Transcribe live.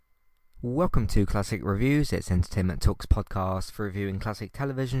Welcome to Classic Reviews. It's Entertainment Talks podcast for reviewing classic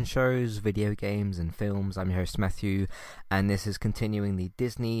television shows, video games and films. I'm your host Matthew, and this is continuing the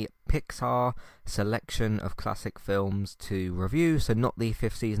Disney Pixar selection of classic films to review. So not the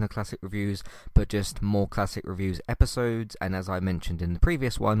 5th season of Classic Reviews, but just more Classic Reviews episodes. And as I mentioned in the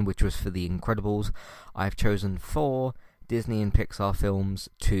previous one, which was for The Incredibles, I've chosen 4 Disney and Pixar films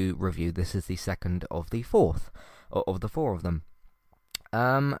to review. This is the second of the 4th, of the 4 of them.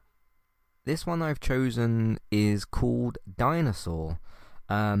 This one I've chosen is called Dinosaur.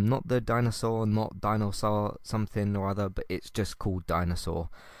 Not the dinosaur, not dinosaur something or other, but it's just called Dinosaur.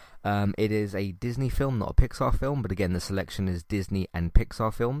 It is a Disney film, not a Pixar film, but again, the selection is Disney and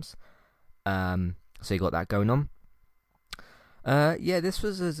Pixar films. So you got that going on. This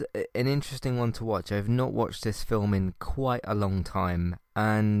was an interesting one to watch. I've not watched this film in quite a long time,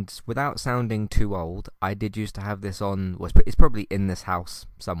 and without sounding too old, I did used to have this on. Well, it's probably in this house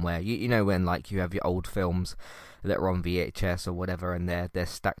somewhere. You know when like you have your old films that are on VHS or whatever, and they're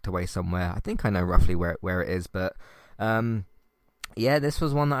stacked away somewhere. I think I know roughly where it is, but this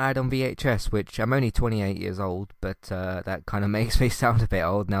was one that I had on VHS, which I'm only 28 years old, but that kind of makes me sound a bit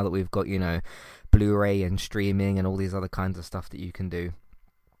old now that we've got, Blu-ray and streaming and all these other kinds of stuff that you can do.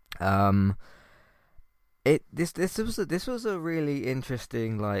 This was a really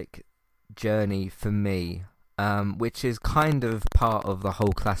interesting journey for me, which is kind of part of the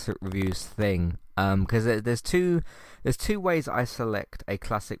whole classic reviews thing. Because there's two ways I select a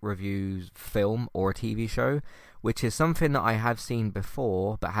classic reviews film or a TV show, which is something that I have seen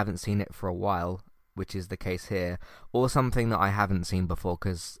before but haven't seen it for a while, which is the case here, or something that I haven't seen before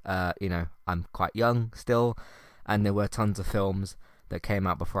because, I'm quite young still, and there were tons of films that came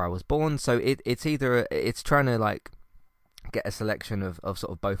out before I was born, so it's trying to, get a selection of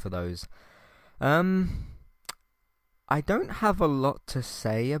sort of both of those. I don't have a lot to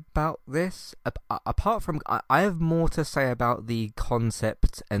say about this, apart from, I have more to say about the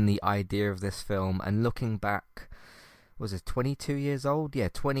concept and the idea of this film, and looking back, was it 22 years old? Yeah,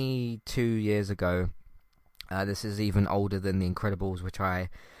 22 years ago. This is even older than The Incredibles, which I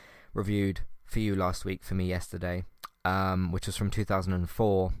reviewed for you last week, for me yesterday, which was from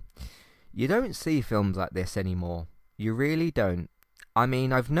 2004. You don't see films like this anymore. You really don't. I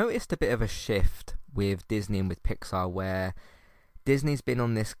mean, I've noticed a bit of a shift with Disney and with Pixar, where Disney's been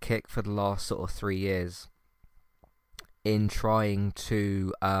on this kick for the last sort of 3 years in trying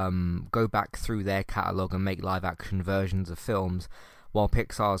to go back through their catalogue and make live-action versions of films, while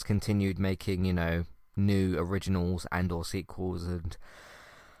Pixar's continued making, new originals and or sequels and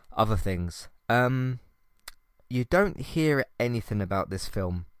other things. You don't hear anything about this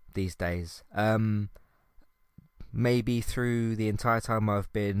film these days. Maybe through the entire time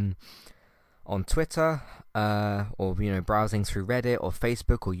I've been on Twitter, or browsing through Reddit or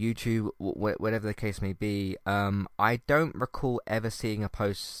Facebook or YouTube, whatever the case may be, I don't recall ever seeing a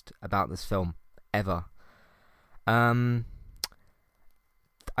post about this film, ever. I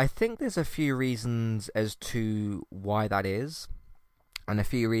think there's a few reasons as to why that is, and a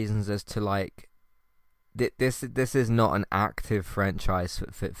few reasons as to this is not an active franchise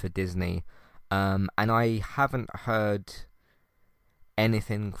for Disney, and I haven't heard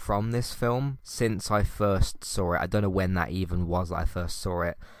anything from this film since I first saw it. I don't know when that even was that I first saw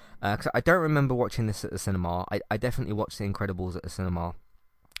it, because I don't remember watching this at the cinema. I definitely watched The Incredibles at the cinema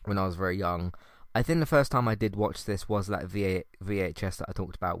when I was very young. I think the first time I did watch this was that VHS that I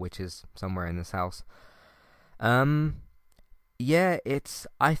talked about, which is somewhere in this house. It's,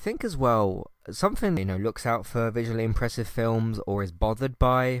 I think as well, something, looks out for visually impressive films or is bothered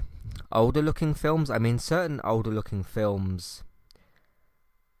by older looking films. I mean, certain older looking films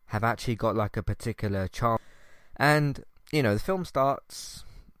have actually got a particular charm. And, the film starts,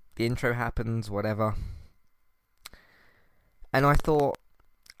 the intro happens, whatever. And I thought,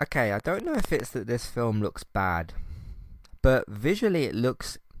 okay, I don't know if it's that this film looks bad, but visually it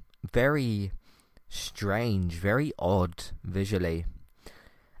looks very strange, very odd visually.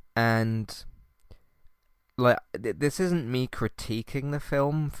 And this isn't me critiquing the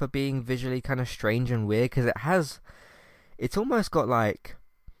film for being visually kind of strange and weird, because it's almost got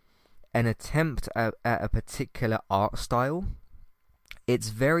an attempt at a particular art style. It's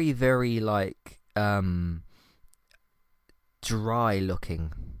very, very dry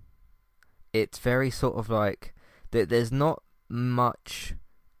looking. It's very sort of there's not much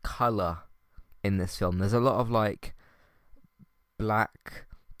colour in this film. There's a lot of black,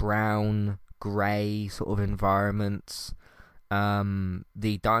 brown, grey sort of environments.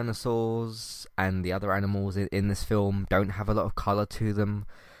 The dinosaurs and the other animals in this film don't have a lot of colour to them.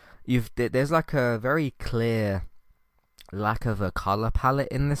 There's a very clear lack of a color palette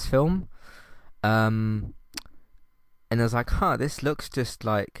in this film. And I was like, this looks just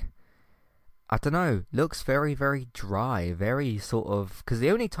like, I don't know, looks very, very dry, very sort of, because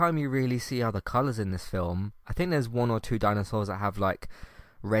the only time you really see other colours in this film, I think there's one or two dinosaurs that have like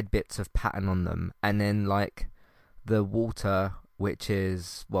red bits of pattern on them, and then like the water, which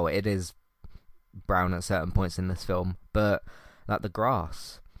is, well, it is brown at certain points in this film, but like the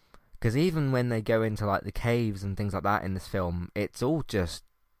grass, because even when they go into like the caves and things like that in this film, it's all just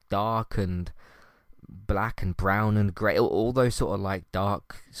dark and black and brown and grey, all those sort of like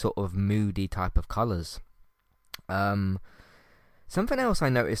dark, sort of moody type of colours. Something else I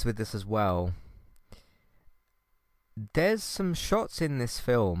noticed with this as well, there's some shots in this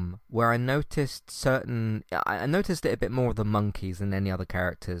film where I noticed it a bit more of the monkeys than any other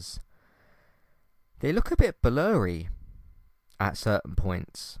characters. They look a bit blurry at certain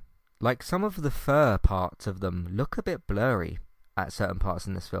points. Like some of the fur parts of them look a bit blurry at certain parts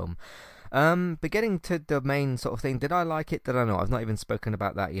in this film. But getting to the main sort of thing, did I like it? Did I not? I've not even spoken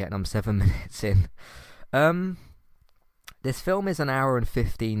about that yet, and I'm 7 minutes in. This film is 1 hour and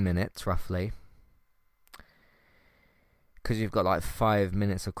 15 minutes, roughly. Because you've got like 5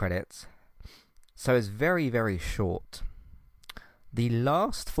 minutes of credits. So it's very, very short. The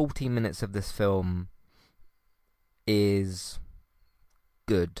last 40 minutes of this film is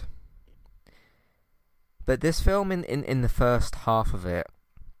good. But this film in the first half of it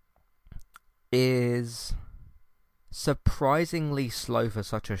is surprisingly slow for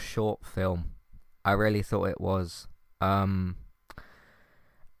such a short film. I really thought it was. And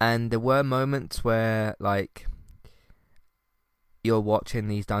there were moments where, like, you're watching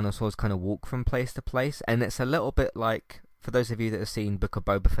these dinosaurs kind of walk from place to place, and it's a little bit like, for those of you that have seen Book of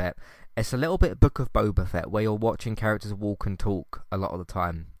Boba Fett, it's a little bit Book of Boba Fett, where you're watching characters walk and talk a lot of the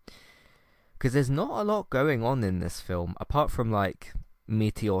time. Because there's not a lot going on in this film, apart from, like,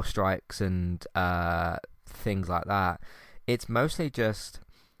 meteor strikes and things like that. It's mostly just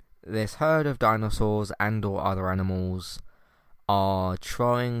this herd of dinosaurs and or other animals are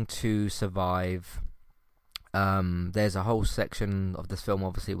trying to survive. There's a whole section of this film,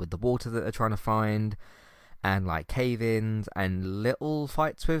 obviously, with the water that they're trying to find, and like cave-ins and little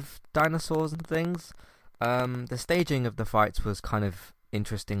fights with dinosaurs and things. The staging of the fights was kind of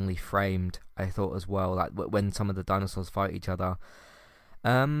interestingly framed, I thought, as well, like when some of the dinosaurs fight each other.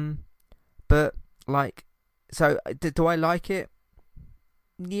 But like, so do I like it?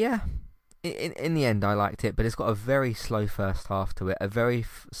 Yeah, in the end I liked it, but it's got a very slow first half to it, a very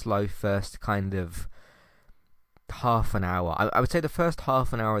slow first kind of half an hour. I would say the first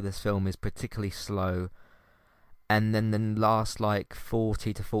half an hour of this film is particularly slow, and then the last like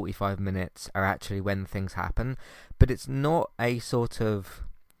 40 to 45 minutes are actually when things happen, but it's not a sort of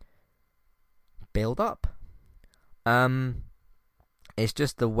build up. It's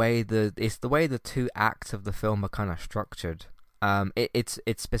just the way the two acts of the film are kind of structured. It's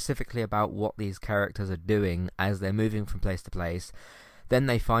specifically about what these characters are doing as they're moving from place to place. Then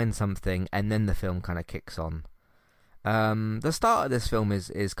they find something, and then the film kind of kicks on. The start of this film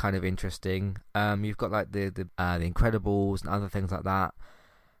is kind of interesting. You've got like the Incredibles and other things like that.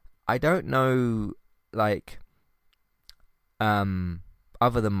 I don't know, like,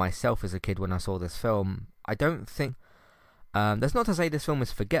 other than myself as a kid when I saw this film, I don't think. That's not to say this film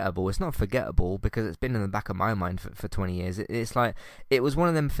is forgettable. It's not forgettable because it's been in the back of my mind for 20 years. It's like, it was one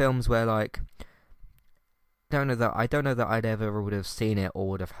of them films where, like, I don't know that I'd ever would have seen it or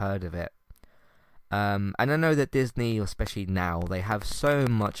would have heard of it. And I know that Disney, especially now, they have so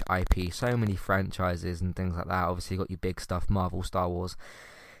much IP, so many franchises and things like that. Obviously, you've got your big stuff, Marvel, Star Wars,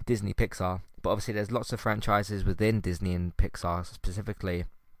 Disney, Pixar. But obviously, there's lots of franchises within Disney and Pixar specifically.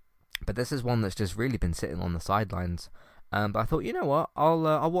 But this is one that's just really been sitting on the sidelines. But I thought, you know what,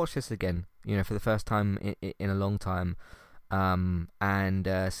 I'll watch this again, for the first time in a long time,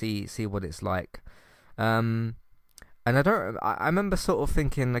 and see what it's like. And I remember sort of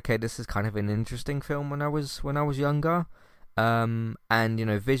thinking, okay, this is kind of an interesting film when I was younger. And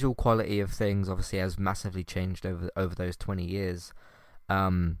visual quality of things obviously has massively changed over those 20 years.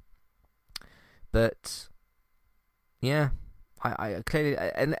 But yeah. I clearly,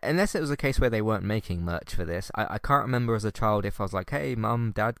 unless it was a case where they weren't making merch for this, I can't remember as a child if I was like, hey,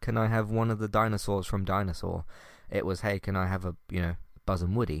 Mum, Dad, can I have one of the dinosaurs from Dinosaur? It was, hey, can I have a, Buzz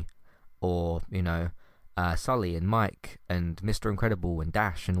and Woody? Or, Sully and Mike and Mr. Incredible and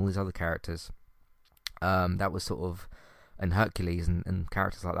Dash and all these other characters. That was sort of, and Hercules and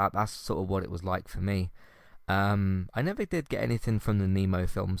characters like that. That's sort of what it was like for me. I never did get anything from the Nemo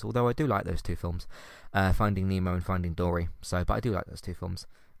films, although I do like those two films, Finding Nemo and Finding Dory. But I do like those two films.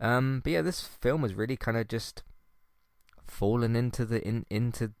 But yeah, this film was really kind of just fallen into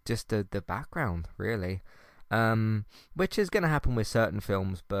into just the background, really. Which is going to happen with certain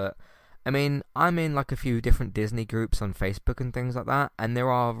films, but I mean, I'm in like a few different Disney groups on Facebook and things like that, and there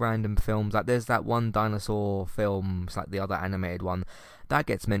are random films, like there's that one dinosaur film, it's like the other animated one, that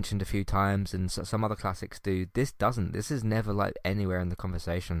gets mentioned a few times, and some other classics do. This doesn't. This is never like anywhere in the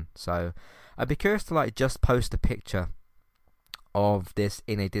conversation. So I'd be curious to like just post a picture of this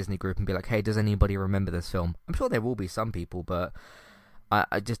in a Disney group and be like, hey, does anybody remember this film? I'm sure there will be some people, but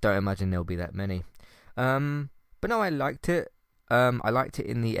I just don't imagine there'll be that many. But no, I liked it. I liked it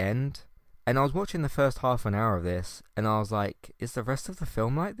in the end. And I was watching the first half an hour of this, and I was like, is the rest of the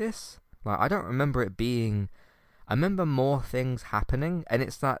film like this? Like, I don't remember it being... I remember more things happening, and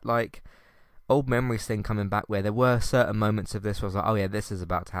it's that, like, old memories thing coming back where there were certain moments of this where I was like, oh yeah, this is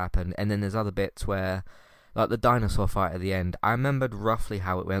about to happen. And then there's other bits where, like the dinosaur fight at the end, I remembered roughly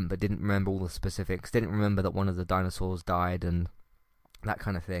how it went, but didn't remember all the specifics. Didn't remember that one of the dinosaurs died and that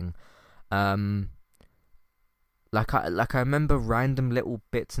kind of thing. Like I remember random little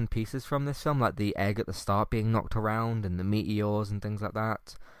bits and pieces from this film, like the egg at the start being knocked around and the meteors and things like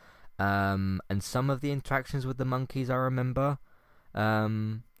that. And some of the interactions with the monkeys I remember.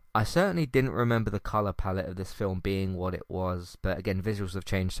 I certainly didn't remember the colour palette of this film being what it was, but again, visuals have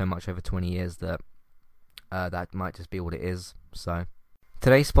changed so much over 20 years that that might just be what it is, so...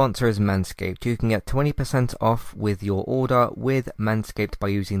 Today's sponsor is Manscaped. You can get 20% off with your order with Manscaped by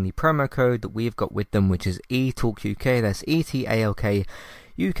using the promo code that we've got with them, which is ETALKUK. That's ETALK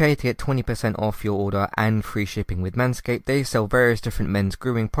UK to get 20% off your order and free shipping with Manscaped. They sell various different men's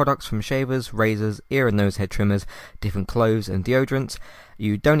grooming products, from shavers, razors, ear and nose hair trimmers, different clothes and deodorants.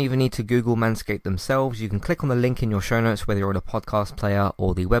 You don't even need to Google Manscaped themselves. You can click on the link in your show notes, whether you're on a podcast player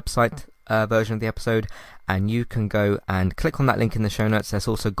or the website version of the episode, and you can go and click on that link in the show notes. There's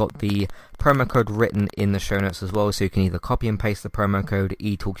also got the promo code written in the show notes as well, so you can either copy and paste the promo code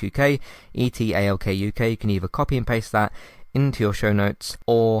ETALKUK, ETALKUK. You can either copy and paste that into your show notes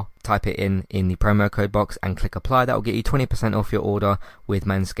or type it in the promo code box and click apply. That will get you 20% off your order with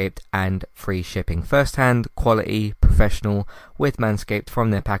Manscaped and free shipping. First hand, quality, professional with Manscaped,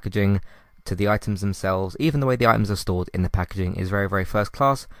 from their packaging to the items themselves. Even the way the items are stored in the packaging is very, very first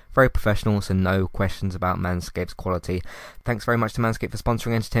class, very professional, so no questions about Manscaped's quality. Thanks very much to Manscaped for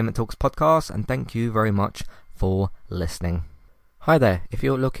sponsoring Entertainment Talks podcast, and thank you very much for listening. Hi there, if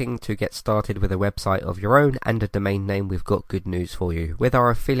you're looking to get started with a website of your own and a domain name, we've got good news for you. With our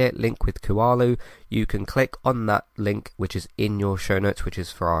affiliate link with Kualu, you can click on that link which is in your show notes, which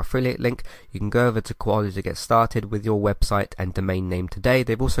is for our affiliate link. You can go over to Kualu to get started with your website and domain name today.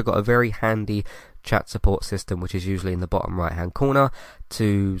 They've also got a very handy chat support system, which is usually in the bottom right hand corner,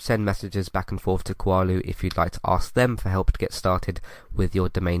 to send messages back and forth to Kualu if you'd like to ask them for help to get started with your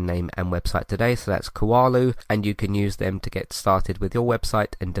domain name and website today. So that's Kualu, and you can use them to get started with your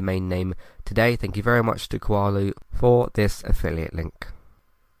website and domain name today. Thank you very much to Kualu for this affiliate link.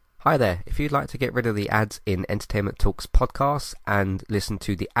 Hi there, if you'd like to get rid of the ads in Entertainment Talks podcasts and listen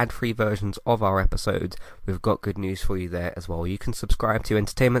to the ad-free versions of our episodes, we've got good news for you there as well. You can subscribe to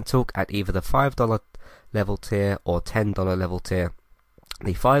Entertainment Talk at either the $5 level tier or $10 level tier.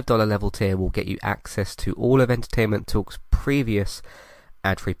 The $5 level tier will get you access to all of Entertainment Talk's previous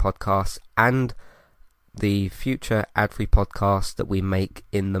ad-free podcasts and the future ad-free podcasts that we make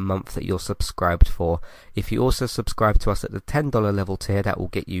in the month that you're subscribed for. If you also subscribe to us at the $10 level tier, that will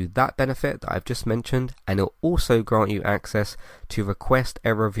get you that benefit that I've just mentioned, and it'll also grant you access to request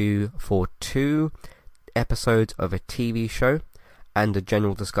a review for 2 episodes of a TV show and a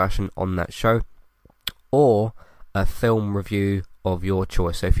general discussion on that show, or a film review of your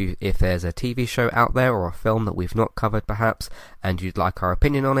choice. So if there's a TV show out there or a film that we've not covered perhaps, and you'd like our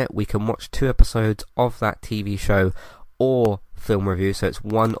opinion on it, we can watch 2 episodes of that TV show or film review. So it's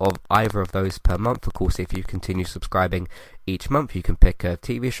one of either of those per month. Of course, if you continue subscribing each month, you can pick a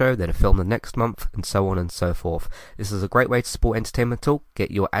TV show, then a film the next month, and so on and so forth. This is a great way to support Entertainment Talk,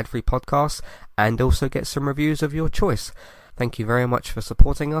 get your ad-free podcasts, and also get some reviews of your choice. Thank you very much for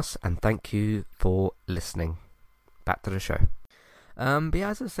supporting us, and thank you for listening. Back to the show. But yeah,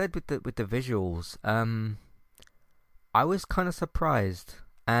 as I said with the visuals, I was kind of surprised,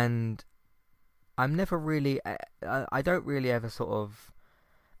 and I'm never really, I don't really ever sort of,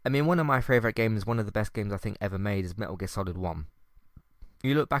 I mean, one of my favourite games, one of the best games I think ever made, is Metal Gear Solid 1.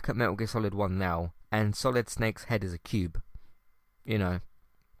 You look back at Metal Gear Solid 1 now, and Solid Snake's head is a cube, you know,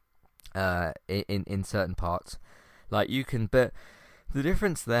 in certain parts. Like, you can, but the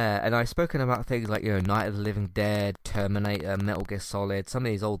difference there, and I've spoken about things like, you know, Night of the Living Dead, Terminator, Metal Gear Solid, some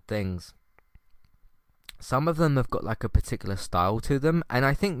of these old things. Some of them have got like a particular style to them, and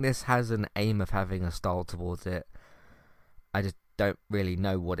I think this has an aim of having a style towards it. I just don't really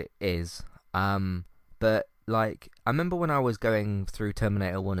know what it is. But like I remember when I was going through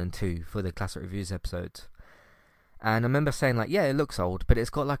Terminator 1 and 2 for the classic reviews episodes, and I remember saying like, yeah, it looks old, but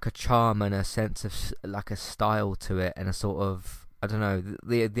it's got like a charm and a sense of like a style to it, and a sort of, I don't know,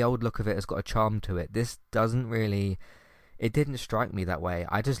 the old look of it has got a charm to it. This doesn't really. It didn't strike me that way.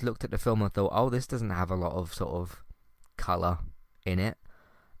 I just looked at the film and thought, oh, this doesn't have a lot of sort of color in it.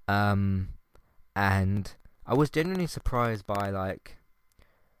 And I was genuinely surprised by like,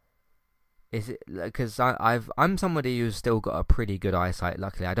 is it because I'm somebody who's still got a pretty good eyesight.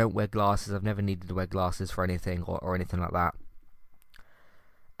 Luckily, I don't wear glasses. I've never needed to wear glasses for anything or anything like that.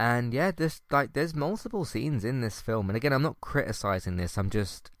 And yeah, there's multiple scenes in this film, and again, I'm not criticizing this. I'm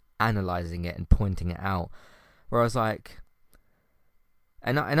just analyzing it and pointing it out. Where I was like,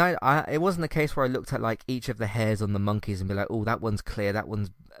 it wasn't a case where I looked at like each of the hairs on the monkeys and be like, oh, that one's clear, that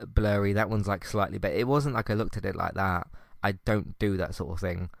one's blurry, that one's like slightly, but it wasn't like I looked at it like that. I don't do that sort of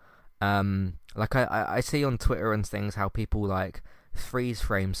thing. Like I see on Twitter and things how people like freeze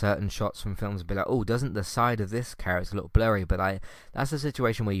frame certain shots from films and be like, oh, doesn't the side of this character look blurry? But that's a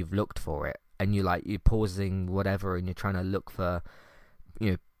situation where you've looked for it and you're pausing whatever and you're trying to look for,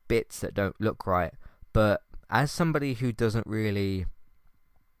 bits that don't look right. But as somebody who doesn't really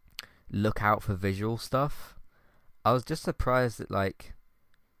look out for visual stuff, I was just surprised that like,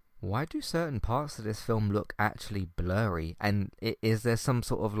 why do certain parts of this film look actually blurry? And is there some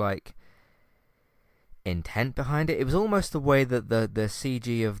sort of like intent behind it? It was almost the way that the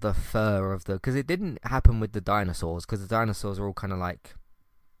CG of the fur of the, because it didn't happen with the dinosaurs, because the dinosaurs are all kind of like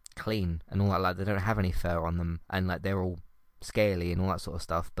clean and all that, like they don't have any fur on them, and like they're all scaly and all that sort of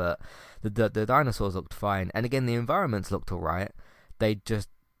stuff. But the dinosaurs looked fine, and again the environments looked alright. They just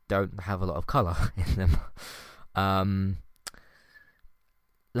don't have a lot of colour in them.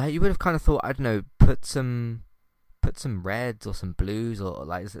 Like you would have kind of thought, I don't know, put some reds or some blues or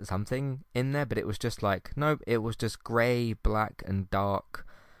like something in there, but it was just like, nope, it was just grey, black and dark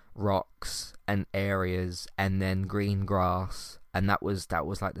rocks and areas, and then green grass, and that was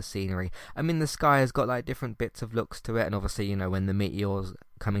like the scenery. I mean, the sky has got like different bits of looks to it, and obviously, when the meteors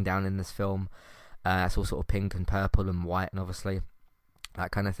coming down in this film, it's all sort of pink and purple and white, and obviously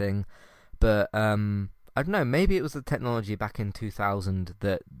that kind of thing. But I don't know, maybe it was the technology back in 2000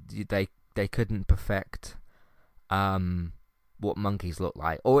 that they couldn't perfect what monkeys look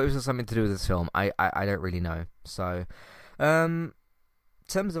like, or it was just something to do with this film. I don't really know. So in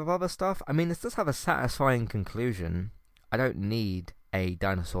terms of other stuff, I mean, this does have a satisfying conclusion. I don't need a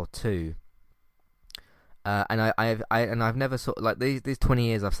Dinosaur 2. And I've never sort of, like, these 20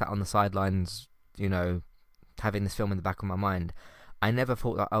 years I've sat on the sidelines, having this film in the back of my mind. I never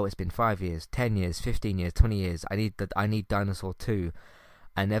thought that, oh, it's been 5 years, 10 years, 15 years, 20 years. I need Dinosaur 2.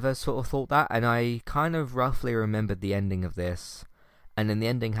 I never sort of thought that, and I kind of roughly remembered the ending of this. And then the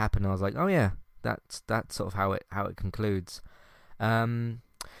ending happened, and I was like, oh yeah, that's sort of how it concludes. Should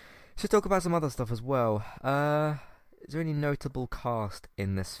talk about some other stuff as well. Is there any notable cast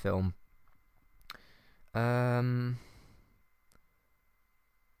in this film? Hayden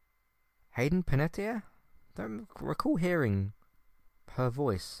Panettiere? Don't recall hearing her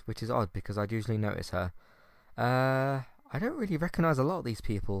voice, which is odd because I'd usually notice her. I don't really recognise a lot of these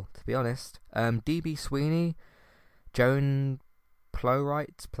people, to be honest. D.B. Sweeney, Joan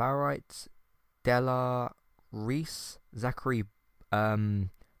Plowright, Della Reese, Zachary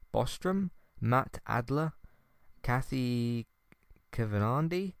Bostrom, Matt Adler, Kathy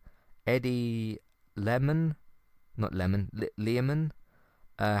Kavanagh, Eddie Lehman, Hayden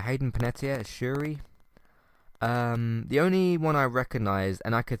Panettiere, Shuri. The only one I recognise,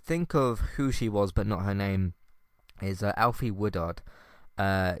 and I could think of who she was but not her name, is Alfie Woodard.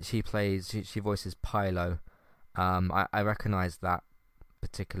 She voices Pylo. I recognise that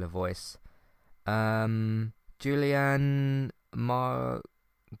particular voice. Julianne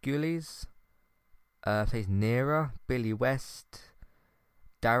Margulies plays Neera. Billy West,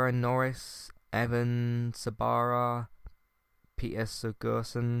 Darren Norris, Evan Sabara, Peter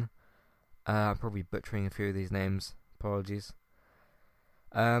Sigurdsson. I'm probably butchering a few of these names. Apologies.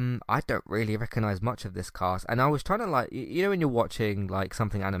 I don't really recognise much of this cast, and I was trying to, like, when you're watching like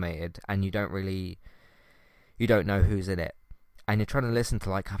something animated and you don't know who's in it, and you're trying to listen to,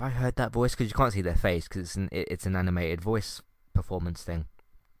 like, have I heard that voice, because you can't see their face because it's an animated voice performance thing.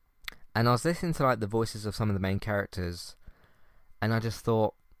 And I was listening to like the voices of some of the main characters, and I just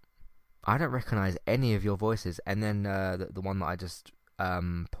thought, I don't recognise any of your voices. And then the one that I just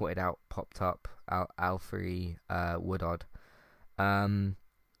pointed out popped up, Alfie Woodard.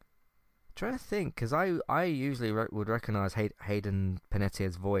 Trying to think, because I usually would recognise Hayden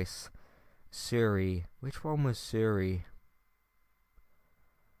Panettiere's voice. Suri, which one was Suri?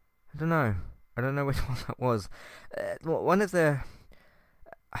 don't know. I don't know which one that was. One of the.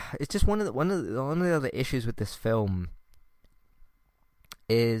 It's just one of the other issues with this film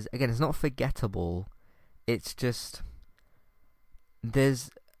is, again, it's not forgettable. It's just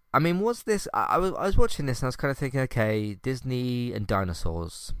I mean, was this? I was watching this and I was kind of thinking, okay, Disney and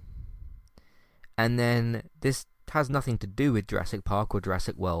dinosaurs, and then this has nothing to do with Jurassic Park or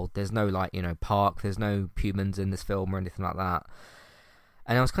Jurassic World. There's no park. There's no humans in this film or anything like that.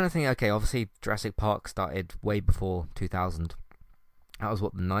 And I was kind of thinking, okay, obviously Jurassic Park started way before 2000. That was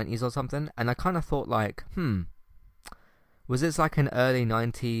what, the 90s or something. And I kind of thought like, was this like an early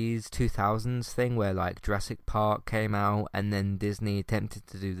 90s, 2000s thing where like Jurassic Park came out and then Disney attempted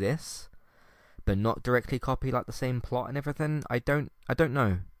to do this, but not directly copy like the same plot and everything? I don't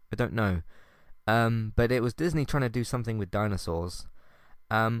know. But it was Disney trying to do something with dinosaurs.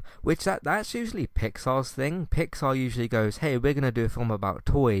 Which that's usually Pixar's thing. Pixar usually goes, hey, we're going to do a film about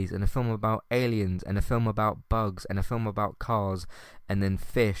toys, and a film about aliens, and a film about bugs, and a film about cars, and then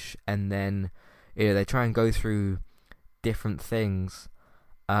fish, and then, they try and go through different things.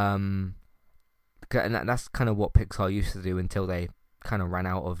 And that's kind of what Pixar used to do until they kind of ran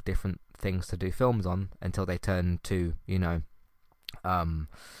out of different things to do films on, until they turned to,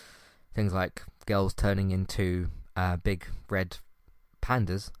 things like girls turning into big red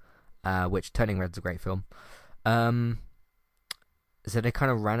pandas, which Turning Red's a great film. So they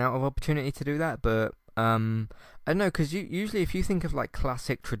kind of ran out of opportunity to do that, but I don't know, because usually if you think of like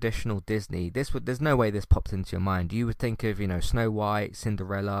classic traditional Disney, there's no way this pops into your mind. You would think of Snow White,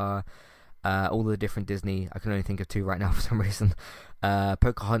 Cinderella, all the different Disney. I can only think of two right now for some reason.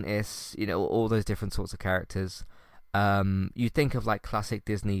 Pocahontas, all those different sorts of characters. You think of like classic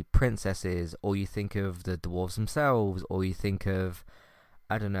Disney princesses, or you think of the dwarves themselves, or you think of,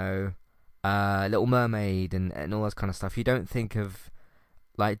 I don't know, Little Mermaid and all that kind of stuff. You don't think of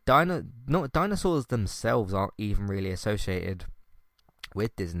like dinosaurs themselves aren't even really associated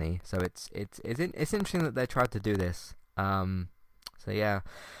with Disney. So it's interesting that they tried to do this. So yeah,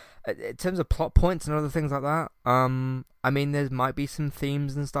 in terms of plot points and other things like that, I mean, there might be some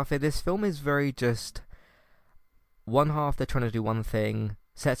themes and stuff here. This film is very just one half they're trying to do one thing,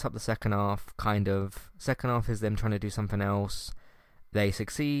 sets up the second half, kind of. Second half is them trying to do something else. They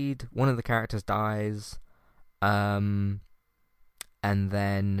succeed, one of the characters dies, and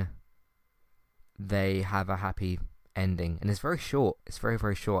then they have a happy ending. And it's very short. It's very,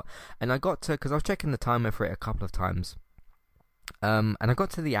 very short. And I got to, because I was checking the timer for it a couple of times, and I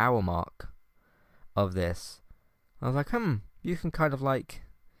got to the hour mark of this. I was like, you can kind of like,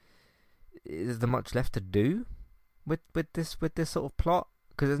 is there much left to do with this sort of plot?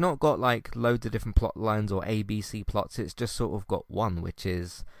 Because it's not got like loads of different plot lines or ABC plots. It's just sort of got one, which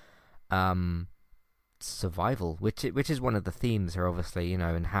is survival, which is one of the themes here, obviously,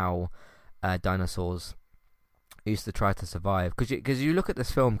 and how dinosaurs used to try to survive. Because you look at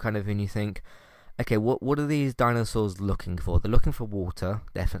this film kind of and you think, okay, what are these dinosaurs looking for? They're looking for water,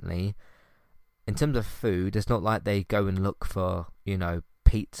 definitely. In terms of food, it's not like they go and look for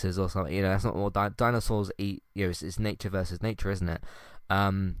pizzas or something. That's not what dinosaurs eat. It's nature versus nature, isn't it?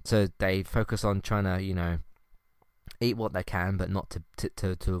 So they focus on trying to, eat what they can, but not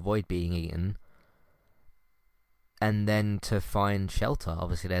to avoid being eaten. And then to find shelter.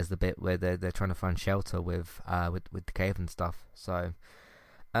 Obviously, there's the bit where they're trying to find shelter with the cave and stuff. So,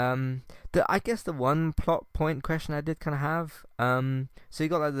 I guess the one plot point question I did kind of have. So you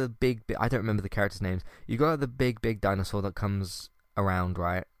got like the big. I don't remember the characters' names. You got like the big dinosaur that comes around,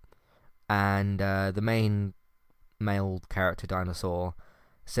 right? And the main male character dinosaur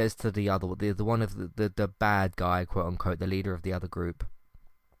says to the one of the bad guy, quote unquote, the leader of the other group,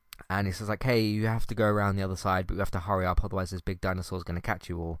 and he says like, hey, you have to go around the other side, but you have to hurry up, otherwise this big dinosaur is going to catch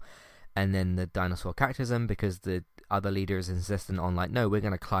you all. And then the dinosaur catches him because the other leader is insistent on like, no, we're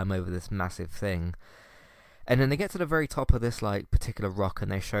going to climb over this massive thing. And then they get to the very top of this like particular rock,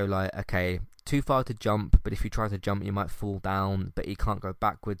 and they show like, okay, too far to jump, but if you try to jump you might fall down, but you can't go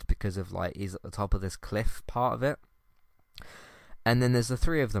backwards because of like he's at the top of this cliff part of it. And then there's the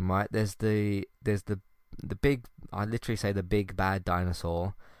three of them, right? There's the big, I literally say the big bad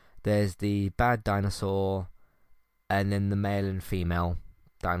dinosaur. There's the bad dinosaur, and then the male and female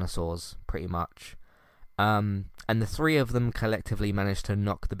dinosaurs, pretty much. And the three of them collectively manage to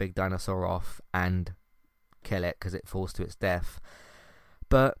knock the big dinosaur off and kill it because it falls to its death.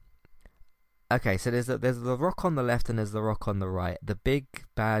 But okay, so there's the rock on the left and there's the rock on the right. The big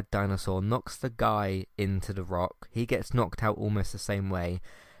bad dinosaur knocks the guy into the rock. He gets knocked out almost the same way.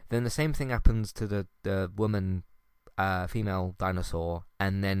 Then the same thing happens to the woman, female dinosaur,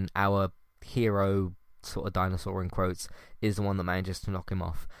 and then our hero sort of dinosaur in quotes is the one that manages to knock him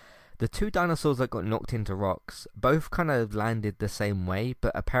off. the two dinosaurs that got knocked into rocks both kind of landed the same way,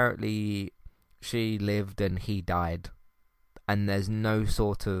 but apparently she lived and he died, and there's no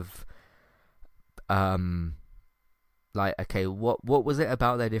sort of like, okay, what was it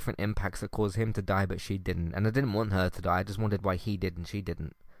about their different impacts that caused him to die but she didn't? And I didn't want her to die. I just wondered why he did and she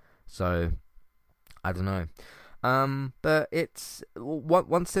didn't. So I don't know. But it's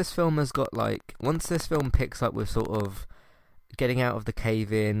once this film picks up with sort of getting out of the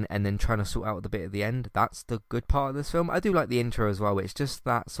cave in and then trying to sort out the bit at the end, that's the good part of this film. I do like the intro as well. It's just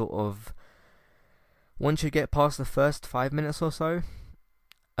that sort of, once you get past the first 5 minutes or so,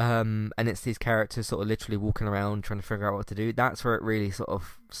 and it's these characters sort of literally walking around trying to figure out what to do, that's where it really sort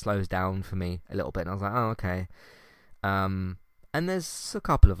of slows down for me a little bit, and I was like, oh, okay. And there's a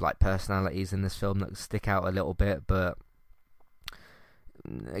couple of like personalities in this film that stick out a little bit, but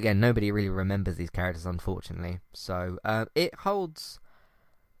again, nobody really remembers these characters, unfortunately. So it holds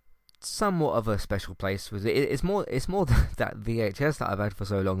somewhat of a special place. It's more that VHS that I've had for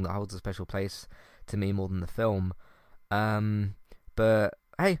so long that holds a special place to me more than the film. But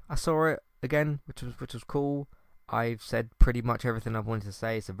hey, I saw it again, which was cool. I've said pretty much everything I've wanted to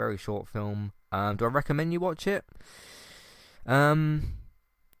say. It's a very short film. Do I recommend you watch it?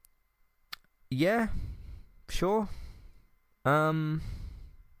 Yeah, sure.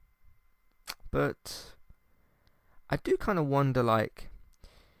 But I do kind of wonder, like,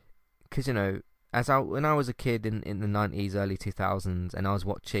 because, you know, when I was a kid in the 90s, early 2000s, and I was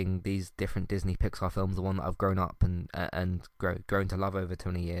watching these different Disney Pixar films, the one that I've grown up and grown to love over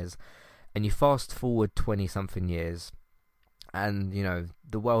 20 years, and you fast forward 20-something years, and, you know,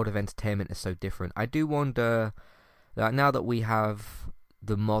 the world of entertainment is so different. I do wonder, that now that we have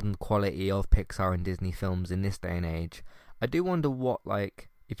the modern quality of Pixar and Disney films in this day and age, I do wonder what, like,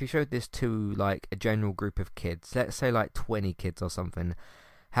 if you showed this to, like, a general group of kids, let's say, like, 20 kids or something,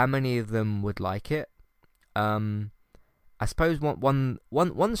 how many of them would like it? I suppose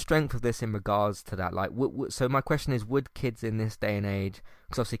one strength of this in regards to that, like, so my question is, would kids in this day and age,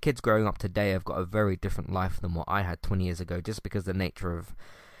 because obviously kids growing up today have got a very different life than what I had 20 years ago, just because of the nature of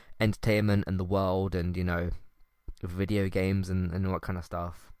entertainment and the world and, you know, video games and all that kind of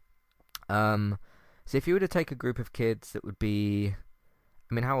stuff. So if you were to take a group of kids that would be,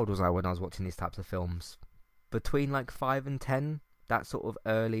 I mean, how old was I when I was watching these types of films? Between like 5 and 10, that sort of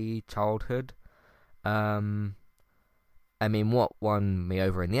early childhood. I mean, what won me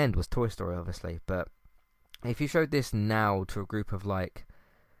over in the end was Toy Story, obviously. But if you showed this now to a group of like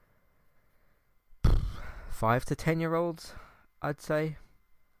 5 to 10-year-olds, I'd say,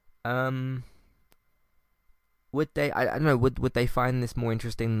 would they? I don't know. Would they find this more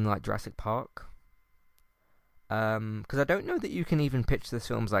interesting than like Jurassic Park? Because I don't know that you can even pitch this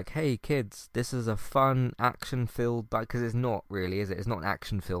film as like, hey kids, this is a fun action-filled, because it's not really, is it? It's not an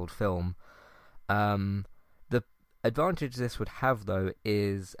action-filled film. The advantage this would have, though,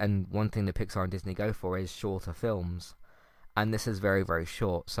 is, and one thing that Pixar and Disney go for is shorter films, and this is very, very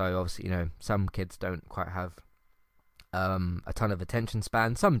short. So obviously, you know, some kids don't quite have a ton of attention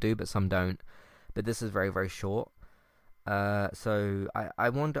span. Some do, but some don't. But this is very, very short. So I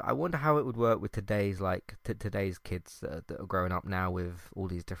wonder how it would work with today's today's kids that are growing up now with all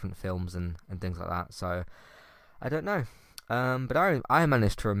these different films and things like that. So I don't know. But I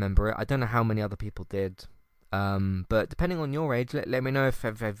managed to remember it. I don't know how many other people did. But depending on your age, let me know if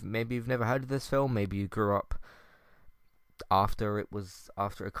maybe you've never heard of this film. Maybe you grew up after it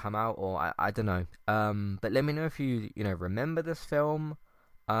come out, or I don't know. But let me know if you remember this film.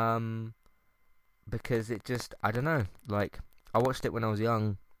 Because it just, I don't know, like, I watched it when I was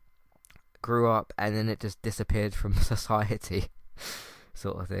young, grew up, and then it just disappeared from society,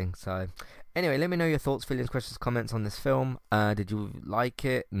 sort of thing. So, anyway, let me know your thoughts, feelings, questions, comments on this film. Did you like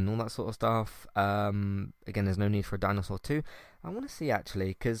it, and all that sort of stuff. Again, there's no need for a Dinosaur 2. I want to see, actually,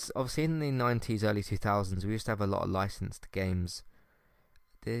 because obviously in the 90s, early 2000s, we used to have a lot of licensed games.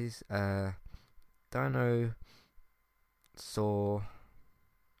 There's, Dinosaur...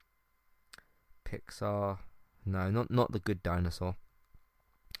 Pixar, no, not the Good Dinosaur.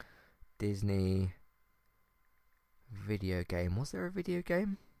 Disney video game. Was there a video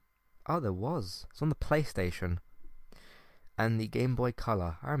game? Oh, there was. It's on the PlayStation and the Game Boy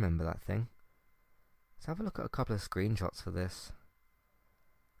Color. I remember that thing. Let's have a look at a couple of screenshots for this,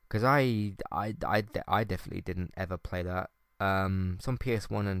 because I definitely didn't ever play that. It's on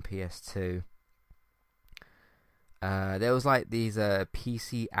PS1 and PS2. There was like these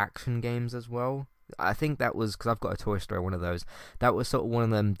PC action games as well. I think that was, because I've got a Toy Story, one of those. That was sort of one of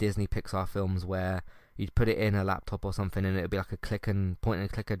them Disney Pixar films where you'd put it in a laptop or something and it would be like a point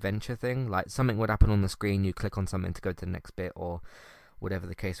and click adventure thing. Like something would happen on the screen, you click on something to go to the next bit or whatever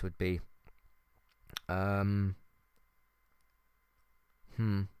the case would be. Oh,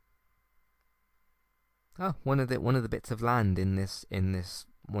 one of the bits of land in this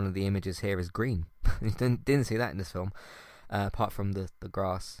one of the images here is green. You didn't see that in this film, apart from the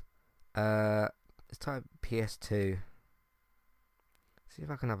grass. Let's type PS2. See if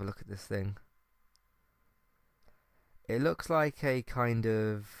I can have a look at this thing. It looks like a kind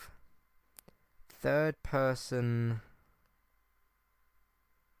of third person.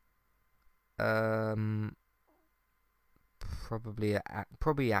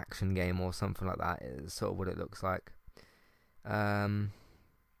 Probably action game or something like that is sort of what it looks like. Yeah,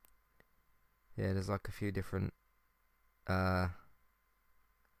 there's like a few different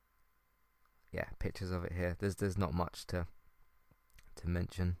pictures of it here. There's not much to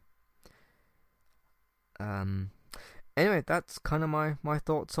mention. Anyway, that's kind of my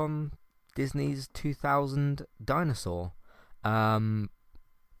thoughts on Disney's 2000 Dinosaur.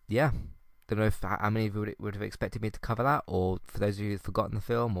 Yeah. Don't know how many of you would have expected me to cover that, or for those of you who've forgotten the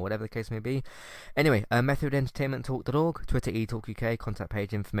film, or whatever the case may be. Anyway, methodentertainmenttalk.org, Twitter eTalkUK, contact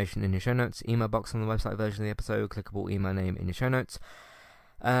page information in your show notes, email box on the website version of the episode, clickable email name in your show notes.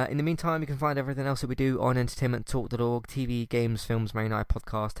 In the meantime, you can find everything else that we do on entertainmenttalk.org, TV, games, films, Mary Night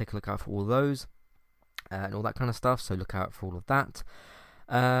podcast. Take a look out for all of those and all that kind of stuff, so look out for all of that.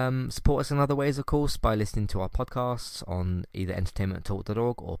 Support us in other ways, of course, by listening to our podcasts on either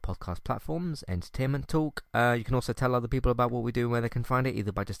entertainmenttalk.org or podcast platforms, Entertainment Talk. You can also tell other people about what we do and where they can find it,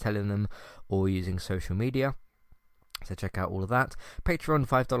 either by just telling them or using social media. So check out all of that. Patreon,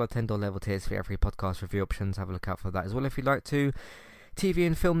 $5, $10 level tiers for every podcast review options. Have a look out for that as well if you'd like to. TV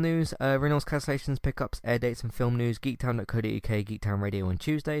and film news, renewals, cancellations, pickups, air dates and film news, geektown.co.uk, Geektown Radio on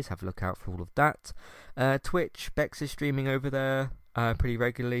Tuesdays. Have a look out for all of that. Twitch, Bex is streaming over there pretty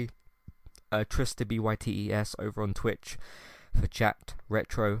regularly. Trista BYTES over on Twitch for chat,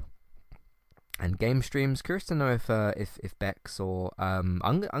 retro, and game streams. Curious to know if Bex or I'm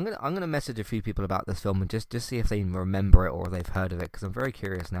gonna message a few people about this film and just see if they remember it or they've heard of it, because I'm very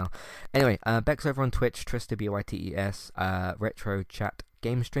curious now. Anyway, Bex over on Twitch, Trista BYTES, retro, chat,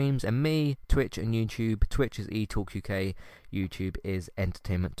 game streams, and me, Twitch and YouTube. Twitch is eTalkUK, YouTube is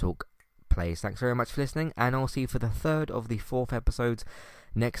Entertainment Talk Plays. Thanks very much for listening, and I'll see you for the third of the fourth episodes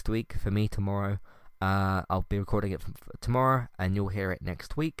next week. For me, tomorrow. I'll be recording it tomorrow, and you'll hear it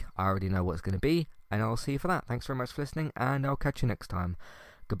next week. I already know what it's going to be, and I'll see you for that. Thanks very much for listening, and I'll catch you next time.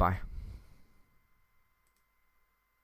 Goodbye.